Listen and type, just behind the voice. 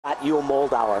Got Yule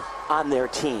Moldauer on their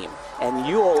team. And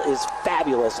Yule is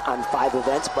fabulous on 5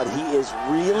 events, but he is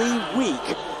really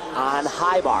weak on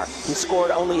high bar. He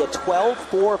scored only a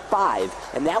 12.45,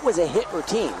 and that was a hit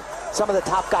routine. Some of the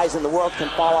top guys in the world can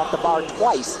fall off the bar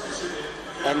twice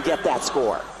and get that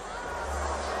score.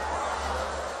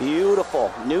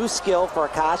 Beautiful. New skill for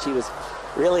Akash. He was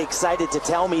really excited to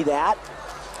tell me that.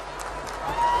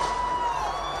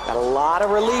 Got a lot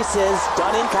of releases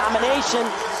done in combination.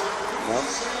 Nope.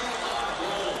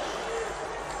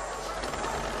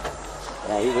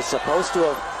 Yeah, he was supposed to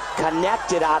have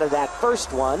connected out of that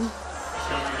first one.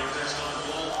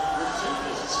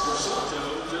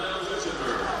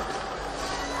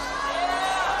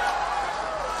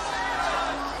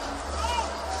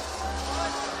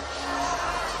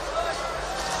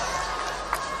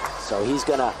 So he's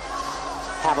going to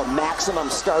have a maximum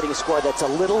starting score that's a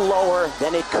little lower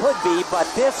than it could be, but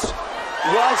this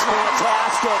was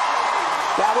fantastic.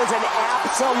 That was an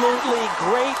absolutely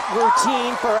great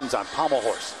routine for... On pommel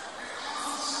horse.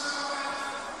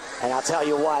 And I'll tell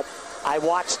you what, I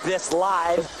watched this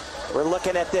live. We're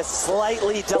looking at this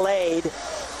slightly delayed.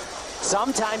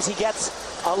 Sometimes he gets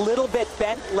a little bit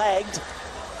bent-legged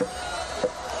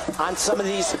on some of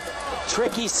these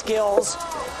tricky skills.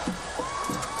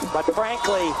 But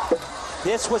frankly,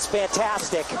 this was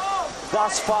fantastic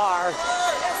thus far.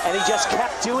 And he just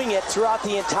kept doing it throughout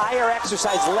the entire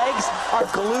exercise. Legs are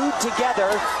glued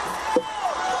together.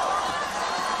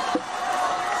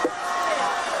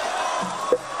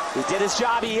 He did his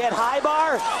job. He hit high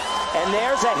bar, and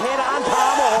there's a hit on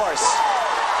pommel horse.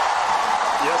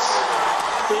 Yes,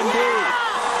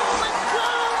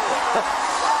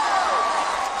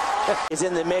 indeed. Is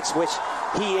in the mix, which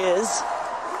he is.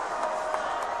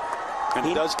 And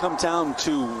it does come down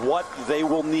to what they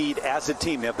will need as a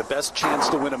team. They have the best chance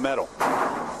to win a medal.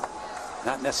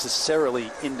 Not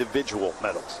necessarily individual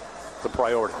medals. The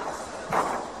priority.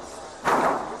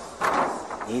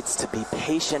 Needs to be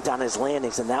patient on his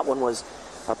landings, and that one was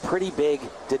a pretty big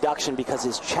deduction because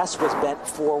his chest was bent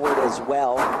forward as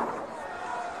well.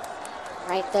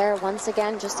 Right there, once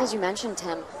again, just as you mentioned,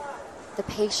 Tim, the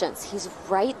patience. He's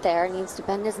right there, needs to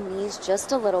bend his knees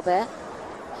just a little bit.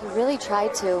 He really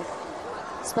tried to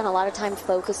spend a lot of time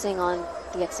focusing on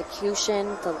the execution,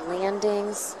 the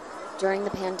landings during the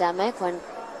pandemic when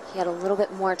he had a little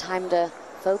bit more time to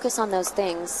focus on those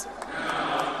things.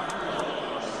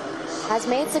 Has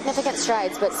made significant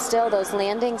strides, but still those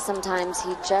landings sometimes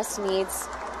he just needs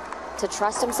to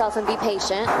trust himself and be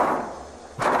patient.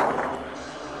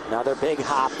 Another big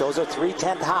hop. Those are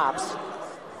 3/10 hops.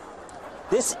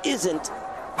 This isn't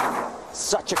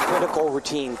such a critical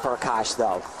routine for Akash,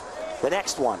 though. The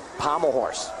next one, pommel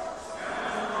horse.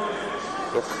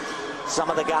 If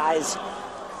some of the guys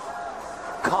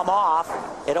come off,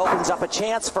 it opens up a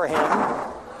chance for him.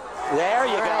 There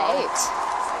you go.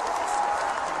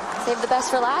 Save the best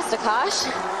for last, Akash.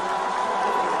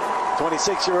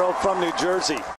 26-year-old from New Jersey.